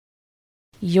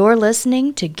You're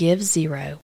listening to Give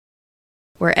Zero,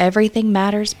 where everything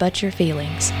matters but your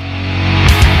feelings.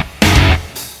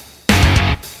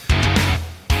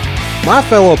 My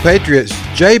fellow patriots,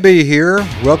 JB here,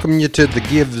 welcoming you to the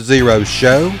Give Zero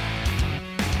show.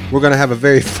 We're going to have a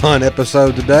very fun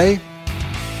episode today.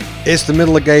 It's the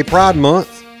middle of Gay Pride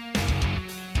Month,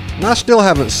 and I still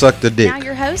haven't sucked a dick. Now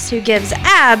your host who gives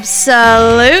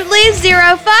absolutely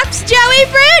zero fucks,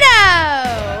 Joey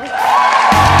Bruno!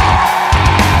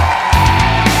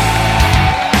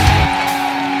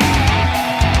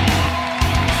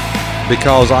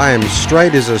 Because I am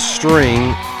straight as a string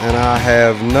and I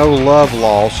have no love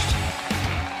lost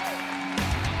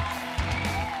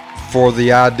for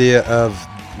the idea of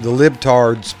the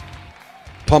libtards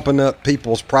pumping up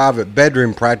people's private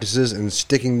bedroom practices and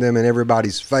sticking them in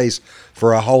everybody's face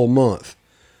for a whole month.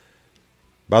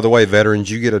 By the way,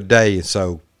 veterans, you get a day,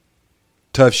 so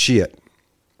tough shit.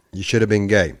 You should have been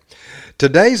gay.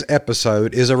 Today's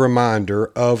episode is a reminder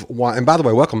of why, and by the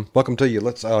way, welcome to you.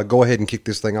 Let's go ahead and kick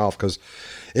this thing off because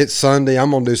it's Sunday.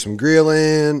 I'm going to do some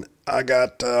grilling. I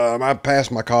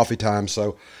passed my coffee time,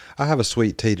 so I have a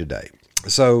sweet tea today.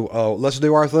 So let's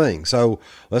do our thing. So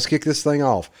let's kick this thing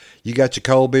off. You got your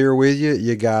cold beer with you.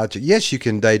 Yes, you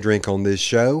can day drink on this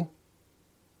show.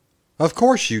 Of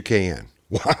course you can.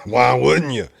 Why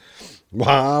wouldn't you?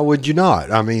 Why would you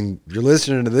not? I mean, you're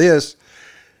listening to this.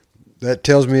 That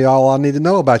tells me all I need to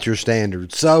know about your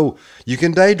standards. So you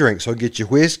can day drink. So get your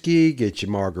whiskey, get your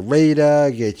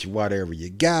margarita, get your whatever you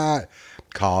got.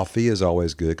 Coffee is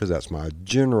always good because that's my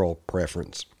general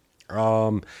preference.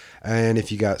 And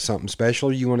if you got something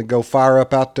special you want to go fire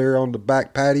up out there on the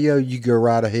back patio, you go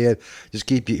right ahead. Just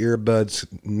keep your earbuds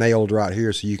nailed right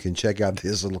here so you can check out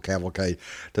this little cavalcade.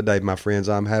 Today, my friends,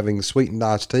 I'm having sweetened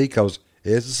iced tea because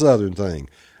it's a southern thing.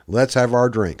 Let's have our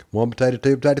drink. 1 potato,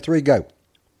 2 potato, 3, go.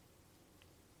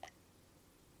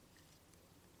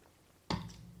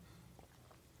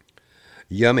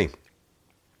 Yummy.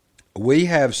 We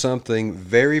have something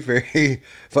very, very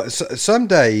fun. Some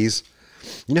days,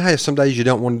 you know how some days you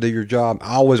don't want to do your job?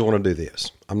 I always want to do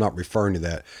this. I'm not referring to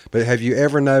that. But have you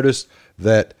ever noticed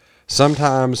that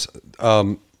sometimes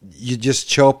you just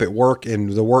show up at work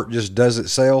and the work just does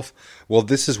itself? Well,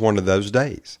 this is one of those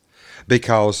days.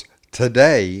 Because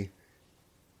today,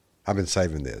 I've been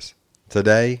saving this.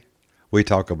 Today, we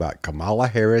talk about Kamala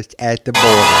Harris at the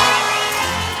border.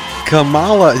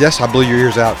 Kamala, yes, I blew your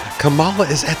ears out. Kamala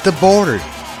is at the border.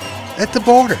 At the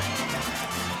border.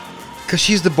 Because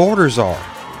she's the border czar.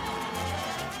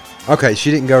 Okay,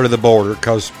 she didn't go to the border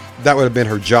because that would have been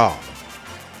her job.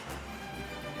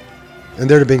 And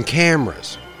there'd have been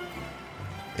cameras.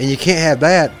 And you can't have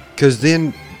that because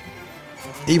then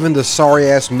even the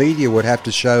sorry-ass media would have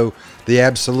to show the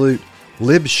absolute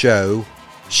lib show,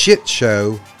 shit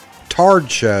show,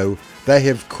 tard show they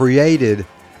have created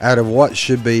out of what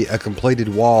should be a completed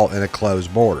wall and a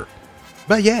closed border.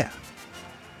 But yeah.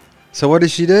 So what does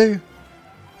she do?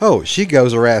 Oh, she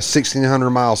goes her ass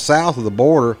 1,600 miles south of the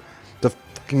border to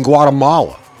fucking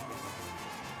Guatemala.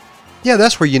 Yeah,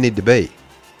 that's where you need to be.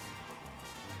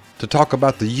 To talk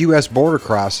about the U.S. border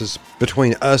crisis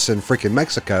between us and freaking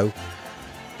Mexico,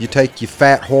 you take your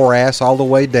fat whore ass all the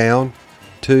way down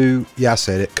to, yeah, I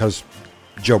said it, because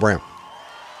Joe Brown.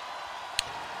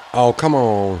 Oh, come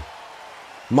on.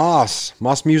 Moss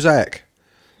Muzak.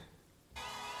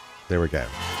 There we go.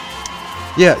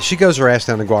 Yeah, she goes her ass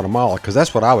down to Guatemala because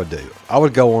that's what I would do. I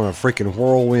would go on a freaking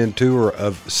whirlwind tour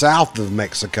of south of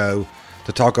Mexico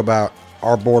to talk about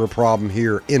our border problem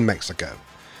here in Mexico.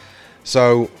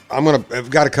 So I've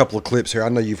got a couple of clips here. I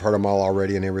know you've heard them all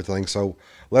already and everything. So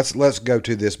let's go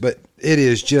to this. But it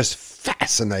is just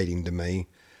fascinating to me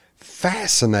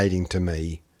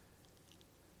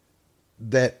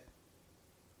that.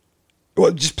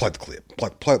 Well, just play the clip.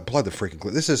 Play the freaking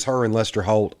clip. This is her and Lester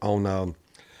Holt on,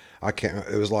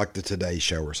 it was like the Today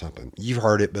Show or something. You've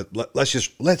heard it, but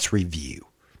let's review.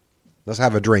 Let's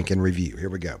have a drink and review. Here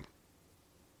we go.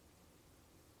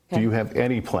 Do you have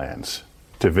any plans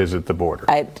to visit the border?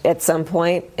 At some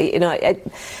point, we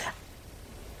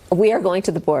are going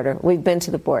to the border. We've been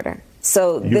to the border.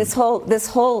 So this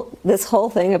whole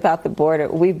thing about the border,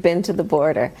 we've been to the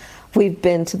border. We've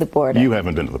been to the border. You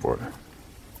haven't been to the border.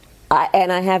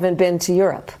 And I haven't been to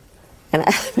Europe. And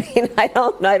I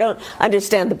don't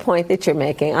understand the point that you're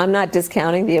making. I'm not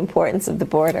discounting the importance of the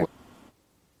border.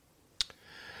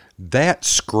 That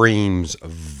screams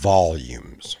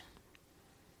volumes.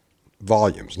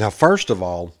 Now, first of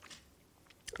all,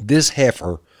 this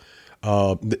heifer,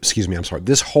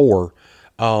 this whore,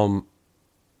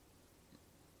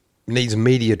 needs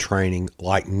media training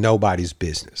like nobody's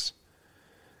business.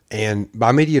 And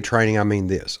by media training, I mean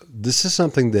this. This is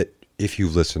something that, if you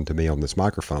listen to me on this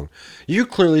microphone, you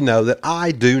clearly know that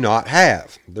I do not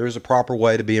have. There's a proper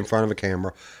way to be in front of a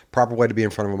camera, proper way to be in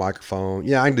front of a microphone.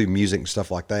 Yeah, I can do music and stuff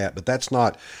like that, but that's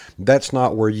not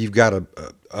where you've got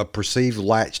a perceived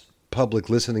latched public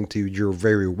listening to your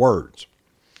very words.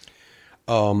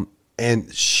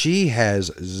 And she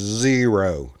has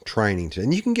zero training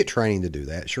and you can get training to do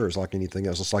that. Sure, it's like anything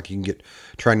else. It's like you can get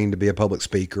training to be a public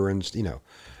speaker and,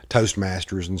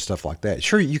 Toastmasters and stuff like that.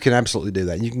 Sure, you can absolutely do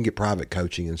that. You can get private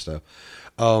coaching and stuff.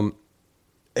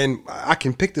 And I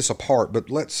can pick this apart,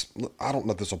 but I don't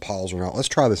know if this will pause or not. Let's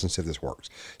try this and see if this works.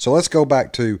 So let's go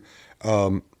back to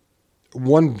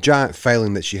one giant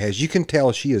failing that she has. You can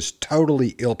tell she is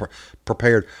totally ill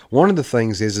prepared. One of the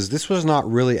things is this was not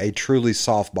really a truly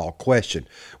softball question,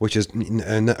 which is,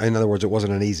 in other words, it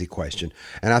wasn't an easy question.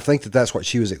 And I think that that's what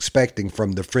she was expecting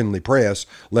from the friendly press,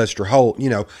 Lester Holt,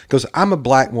 because I'm a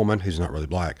black woman who's not really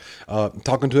black,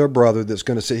 talking to her brother that's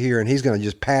going to sit here and he's going to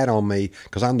just pat on me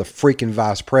because I'm the freaking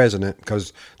vice president,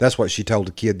 because that's what she told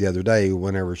the kid the other day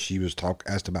whenever she was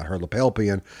asked about her lapel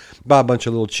pin by a bunch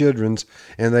of little children's,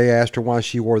 and they asked her why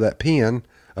she wore that pin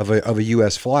of a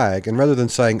U.S. flag. And rather than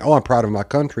saying, oh, I'm proud of my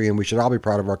country and we should all be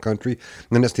proud of our country, and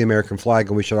then it's the American flag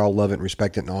and we should all love it and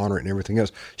respect it and honor it and everything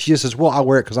else, she just says, well, I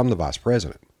wear it because I'm the vice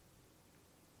president.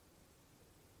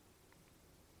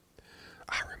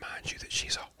 I remind you that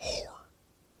she's a whore.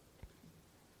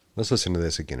 Let's listen to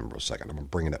this again in a second. I'm going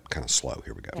to bring it up kind of slow.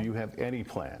 Here we go. Do you have any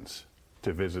plans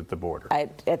to visit the border?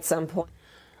 At some point.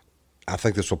 I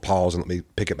think this will pause and let me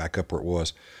pick it back up where it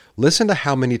was. Listen to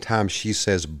how many times she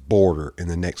says border in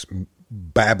the next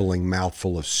babbling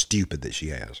mouthful of stupid that she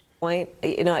has. We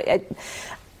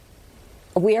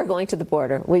are going to the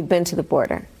border. We've been to the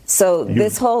border. So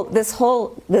this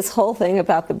whole thing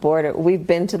about the border, we've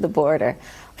been to the border.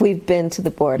 We've been to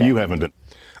the border. You haven't been.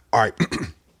 All right.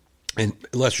 And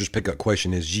Lester's pickup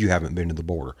question is, you haven't been to the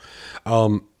border.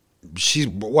 She's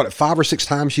 5 or 6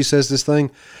 times she says this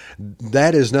thing.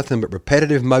 That is nothing but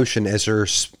repetitive motion as her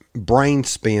brain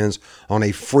spins on a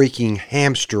freaking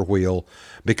hamster wheel,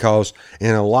 because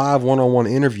in a live one-on-one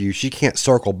interview, she can't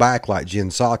circle back like Jen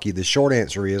Psaki. The short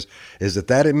answer is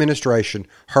that administration,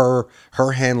 her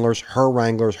handlers, her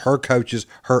wranglers, her coaches,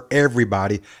 her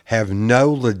everybody have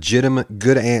no legitimate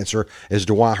good answer as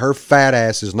to why her fat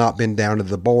ass has not been down to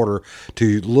the border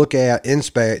to look at,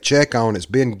 inspect, check on. It's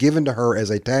been given to her as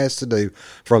a task to do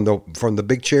from the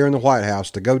big chair in the White House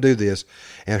to go do this,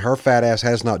 and her fat ass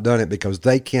has not done it because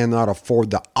they cannot afford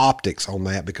the optics on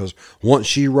that, because once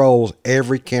she rolls,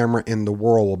 every camera in the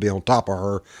world will be on top of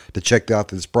her to check out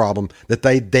this problem that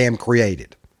they damn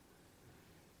created.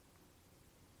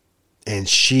 And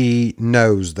she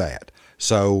knows that.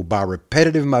 So by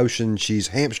repetitive motion, she's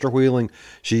hamster wheeling.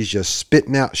 She's just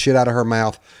spitting out shit out of her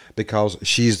mouth because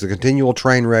she's the continual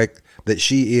train wreck that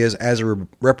she is as a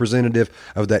representative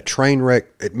of that train wreck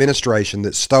administration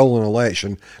that stole an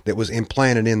election that was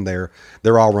implanted in there.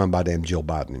 They're all run by damn Jill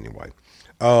Biden anyway.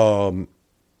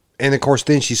 And of course,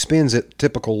 then she spins it,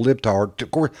 typical libtard. Of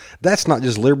course, that's not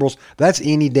just liberals. That's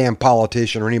any damn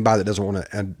politician or anybody that doesn't want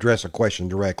to address a question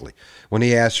directly. When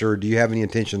he asks her, do you have any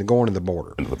intention of going to the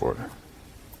border? To the border.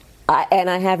 And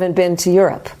I haven't been to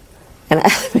Europe. And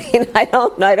I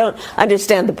don't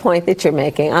understand the point that you're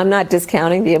making. I'm not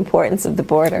discounting the importance of the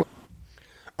border.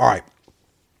 All right.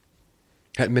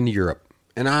 Hadn't been to Europe.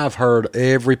 And I've heard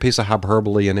every piece of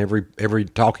hyperbole and every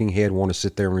talking head want to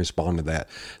sit there and respond to that.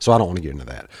 So I don't want to get into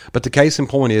that. But the case in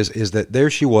point is that there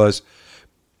she was,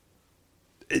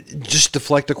 just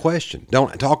deflect a question.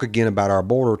 Don't talk again about our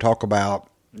border. Talk about,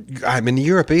 I haven't been to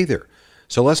Europe either.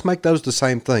 So let's make those the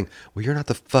same thing. Well, you're not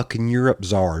the fucking Europe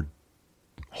czar,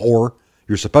 whore.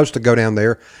 You're supposed to go down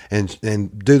there and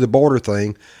do the border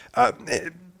thing.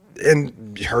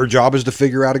 And her job is to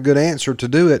figure out a good answer to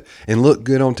do it and look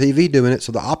good on TV doing it,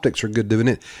 so the optics are good doing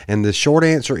it. And the short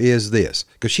answer is this,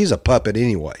 because she's a puppet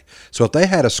anyway. So if they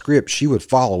had a script, she would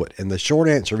follow it. And the short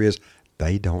answer is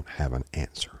they don't have an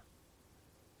answer.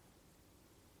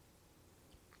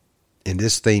 And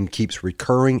this theme keeps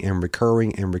recurring and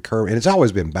recurring and recurring. And it's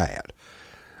always been bad.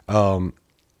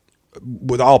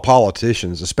 With all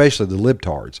politicians, especially the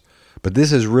libtards. But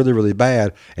this is really, really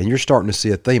bad, and you're starting to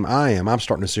see a theme. I'm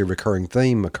starting to see a recurring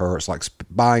theme occur. It's like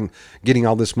getting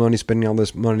all this money, spending all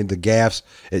this money, the gaffes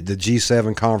at the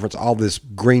G7 conference, all this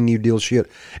Green New Deal shit.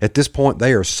 At this point,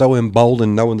 they are so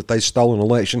emboldened knowing that they stole an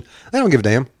election, they don't give a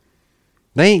damn.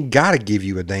 They ain't got to give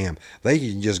you a damn. They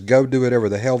can just go do whatever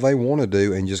the hell they want to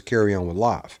do and just carry on with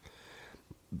life.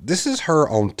 This is her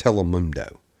on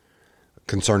Telemundo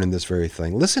concerning this very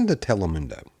thing. Listen to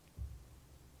Telemundo.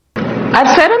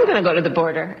 I've said I'm going to go to the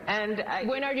border. And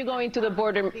when are you going to the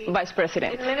border, Vice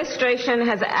President? The administration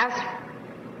has asked...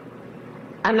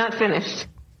 I'm not finished.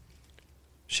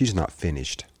 She's not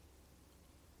finished.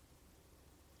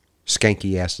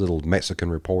 Skanky ass little Mexican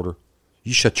reporter.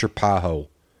 You shut your pie hole.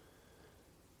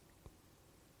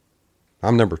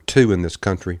 I'm number 2 in this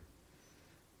country.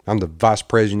 I'm the Vice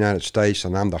President of the United States,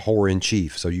 and I'm the whore in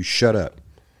chief, so you shut up.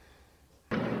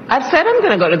 I've said I'm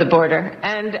going to go to the border.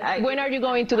 And when are you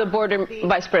going to the border,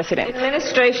 Vice President? The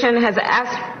administration has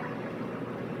asked...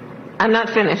 I'm not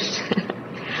finished.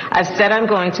 I've said I'm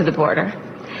going to the border.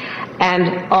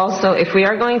 And also, if we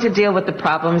are going to deal with the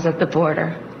problems at the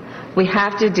border, we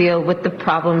have to deal with the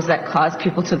problems that cause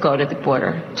people to go to the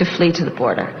border, to flee to the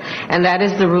border. And that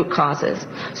is the root causes.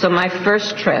 So my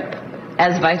first trip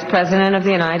as Vice President of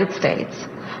the United States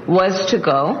was to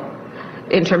go,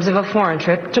 in terms of a foreign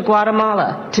trip, to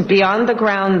Guatemala, to be on the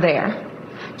ground there,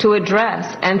 to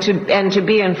address and to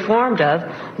be informed of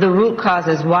the root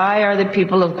causes. Why are the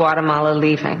people of Guatemala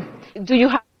leaving? Do you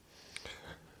have...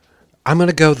 I'm going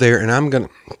to go there and I'm going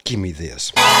to... Give me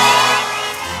this.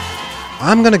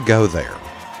 I'm going to go there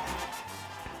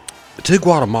to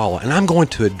Guatemala and I'm going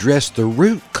to address the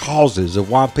root causes of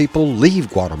why people leave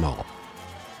Guatemala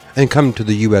and come to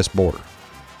the U.S. border.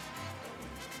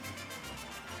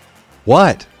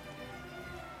 What?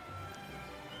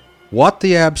 What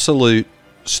the absolute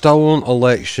stolen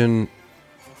election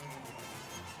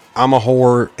I'm a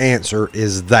whore answer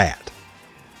is that?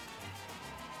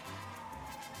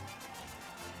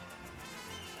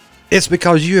 It's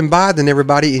because you and Biden and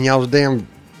everybody in y'all's damn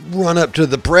run up to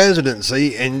the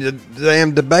presidency and the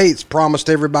damn debates promised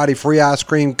everybody free ice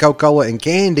cream, Coca-Cola, and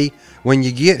candy when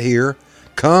you get here.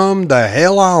 Come the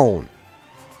hell on.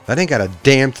 That ain't got a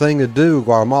damn thing to do with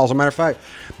Guatemala. As a matter of fact,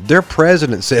 their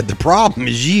president said the problem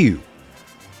is you.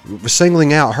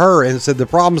 Singling out her and said the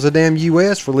problem's the damn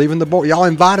U.S. for leaving the border. Y'all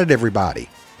invited everybody.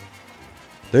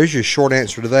 There's your short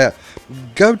answer to that.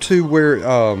 Go to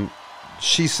where...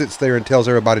 she sits there and tells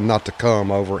everybody not to come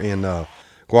over in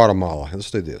Guatemala. Let's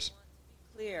do this.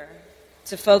 Clear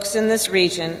to folks in this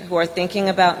region who are thinking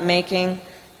about making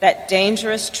that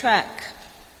dangerous trek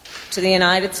to the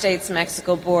United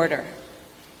States-Mexico border.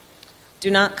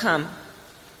 Do not come.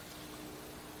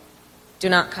 Do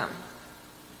not come.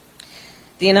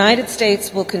 The United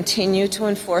States will continue to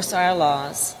enforce our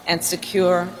laws and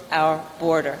secure our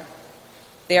border.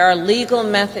 There are legal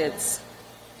methods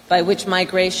by which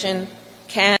migration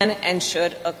can and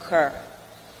should occur.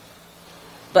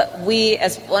 But we,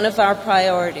 as one of our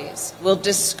priorities, will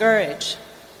discourage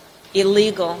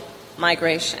illegal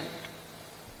migration.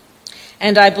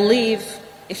 And I believe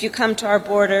if you come to our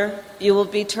border, you will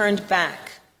be turned back.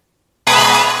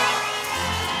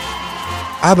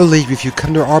 I believe if you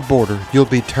come to our border, you'll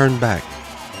be turned back.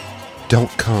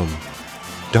 Don't come.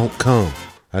 Don't come.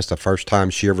 That's the first time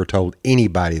she ever told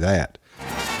anybody that.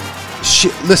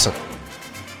 Shit, listen.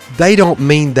 They don't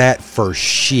mean that for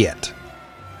shit.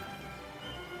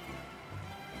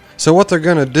 So what they're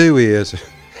going to do is,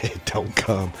 don't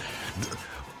come.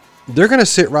 They're going to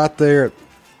sit right there.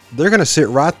 They're going to sit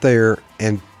right there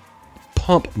and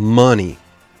pump money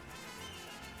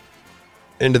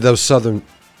into those southern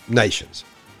nations.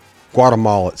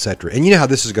 Guatemala, etc. And you know how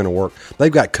this is going to work.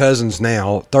 They've got cousins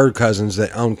now, third cousins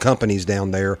that own companies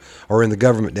down there or in the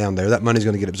government down there. That money's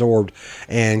going to get absorbed.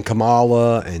 And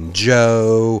Kamala and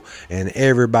Joe and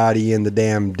everybody in the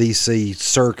damn D.C.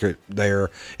 circuit there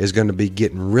is going to be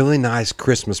getting really nice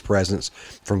Christmas presents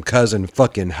from cousin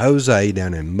fucking Jose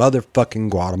down in motherfucking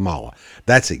Guatemala.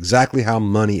 That's exactly how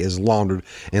money is laundered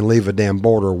and leave a damn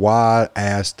border wide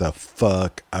ass the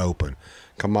fuck open.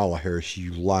 Kamala Harris,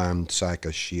 you lying sack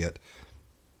of shit.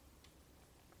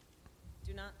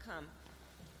 Do not come.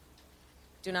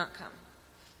 Do not come.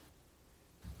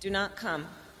 Do not come.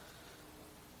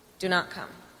 Do not come.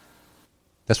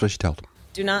 That's what she told him.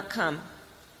 Do not come.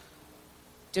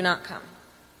 Do not come.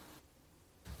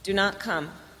 Do not come.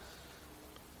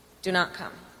 Do not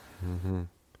come. Mm-hmm.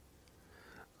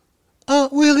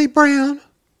 Willie Brown.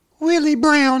 Willie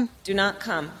Brown. Do not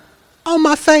come. On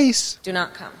my face. Do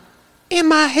not come. In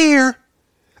my hair.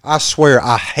 I swear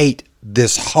I hate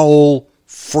this whole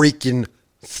freaking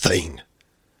thing.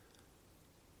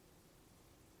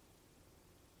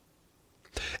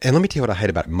 And let me tell you what I hate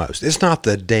about it most. It's not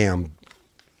the damn...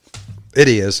 It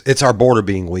is. It's our border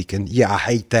being weakened. Yeah, I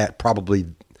hate that probably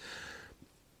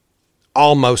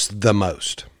almost the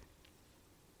most.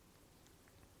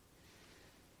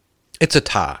 It's a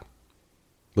tie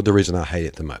with the reason I hate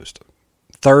it the most.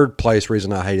 Third place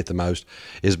reason I hate it the most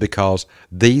is because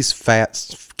these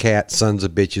fat cat sons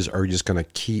of bitches are just going to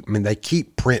keep, they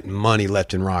keep printing money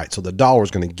left and right. So the dollar's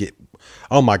going to get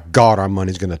Oh my God, our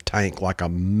money's going to tank like a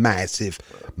massive,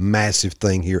 massive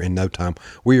thing here in no time.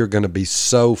 We are going to be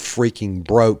so freaking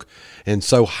broke and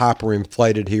so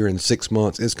hyperinflated here in 6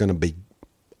 months. It's going to be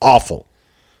awful.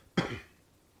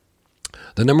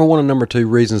 The number one and number two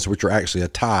reasons, which are actually a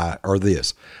tie, are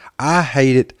this. I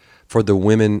hate it for the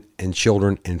women and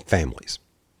children and families.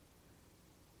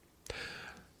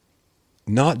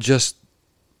 Not just,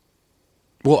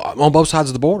 well, on both sides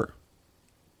of the border.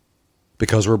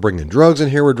 Because we're bringing drugs in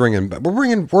here, we're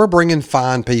bringing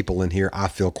fine people in here, I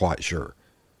feel quite sure.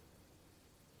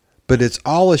 But it's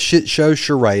all a shit show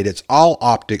charade. It's all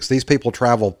optics. These people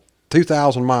travel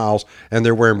 2,000 miles and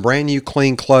they're wearing brand new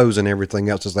clean clothes and everything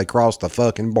else as they cross the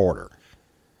fucking border.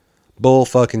 Bull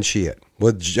fucking shit.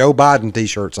 With Joe Biden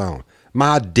t-shirts on.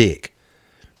 My dick.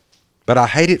 But I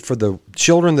hate it for the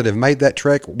children that have made that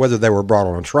trek, whether they were brought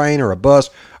on a train or a bus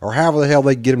or however the hell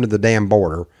they get them to the damn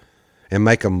border and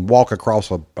make them walk across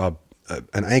an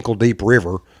ankle-deep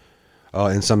river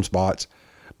in some spots.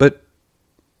 But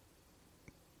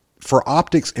for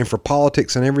optics and for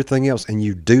politics and everything else, and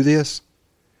you do this,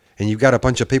 and you've got a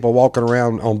bunch of people walking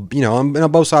around on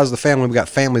both sides of the family. We've got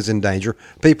families in danger,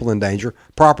 people in danger,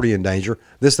 property in danger,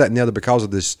 this, that, and the other because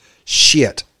of this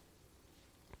shit.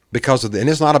 And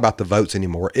it's not about the votes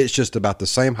anymore. It's just about the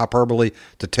same hyperbole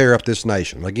to tear up this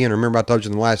nation. Again, remember I told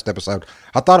you in the last episode,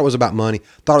 I thought it was about money,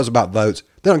 thought it was about votes.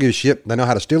 They don't give a shit. They know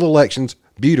how to steal elections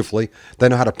beautifully. They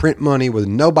know how to print money with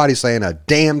nobody saying a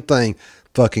damn thing.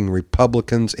 Fucking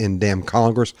Republicans in damn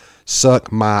Congress,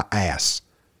 suck my ass.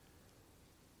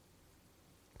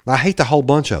 I hate the whole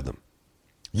bunch of them.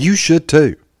 You should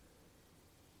too.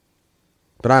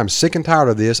 But I'm sick and tired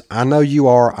of this. I know you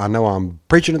are. I know I'm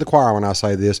preaching to the choir when I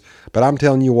say this, but I'm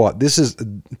telling you what, this is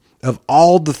of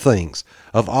all the things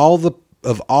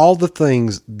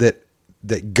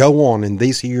that go on in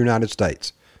these here United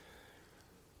States.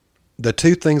 The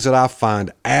two things that I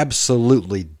find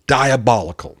absolutely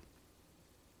diabolical.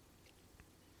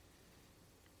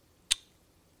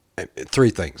 Three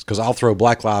things, because I'll throw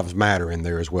Black Lives Matter in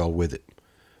there as well with it.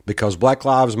 Because Black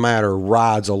Lives Matter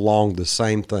rides along the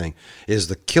same thing, is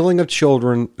the killing of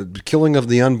children, the killing of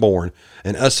the unborn,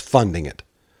 and us funding it.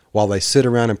 While they sit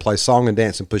around and play song and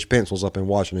dance and push pencils up in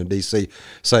Washington, D.C.,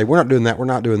 say, we're not doing that, we're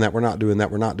not doing that, we're not doing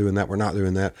that, we're not doing that, we're not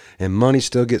doing that. And money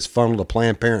still gets funneled to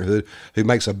Planned Parenthood, who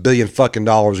makes $1 billion fucking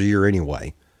a year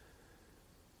anyway.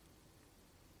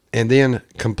 And then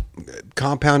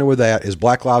compounded with that is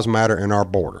Black Lives Matter and our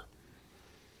border.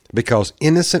 Because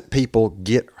innocent people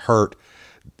get hurt.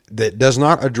 That does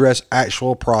not address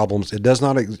actual problems. It does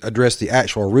not address the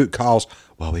actual root cause.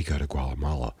 Well, we go to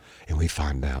Guatemala and we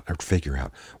find out or figure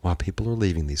out why people are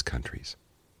leaving these countries.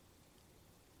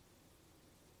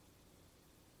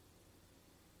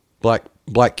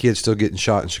 Black kids still getting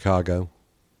shot in Chicago.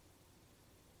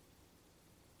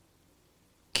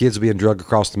 Kids being drugged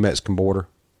across the Mexican border.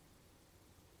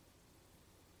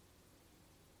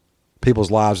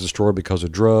 People's lives destroyed because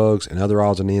of drugs and other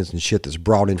odds and ends and shit that's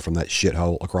brought in from that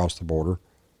shithole across the border.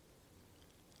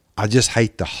 I just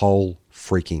hate the whole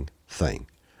freaking thing.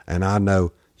 And I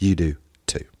know you do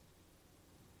too.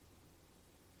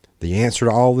 The answer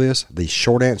to all this, the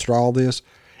short answer to all this,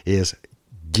 is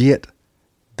get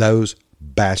those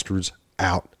bastards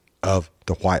out of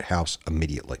the White House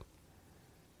immediately.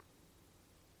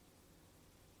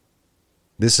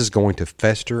 This is going to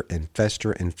fester and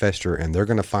fester and fester, and they're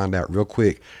going to find out real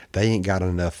quick they ain't got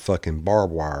enough fucking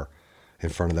barbed wire in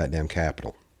front of that damn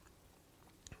Capitol.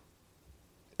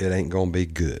 It ain't going to be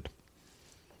good.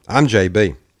 I'm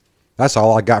JB. That's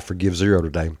all I got for Give Zero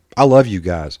today. I love you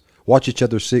guys. Watch each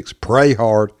other six. Pray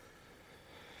hard.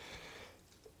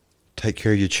 Take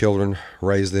care of your children.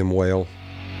 Raise them well.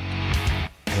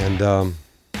 And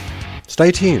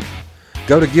stay tuned.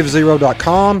 Go to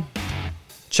GiveZero.com.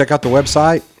 Check out the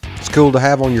website. It's cool to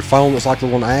have on your phone. It's like a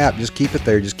little app. Just keep it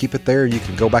there. Just keep it there. You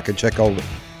can go back and check all the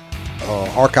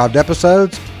archived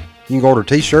episodes. You can order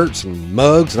t-shirts and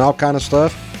mugs and all kind of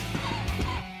stuff.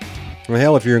 Well,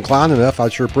 hell, if you're inclined enough,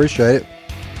 I'd sure appreciate it.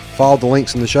 Follow the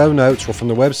links in the show notes or from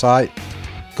the website.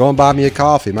 Go and buy me a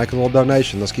coffee. Make a little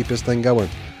donation. Let's keep this thing going.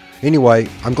 Anyway,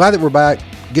 I'm glad that we're back.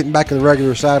 Getting back in the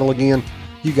regular saddle again.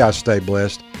 You guys stay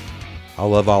blessed. I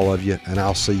love all of you, and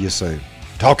I'll see you soon.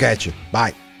 Talk at you.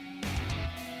 Bye.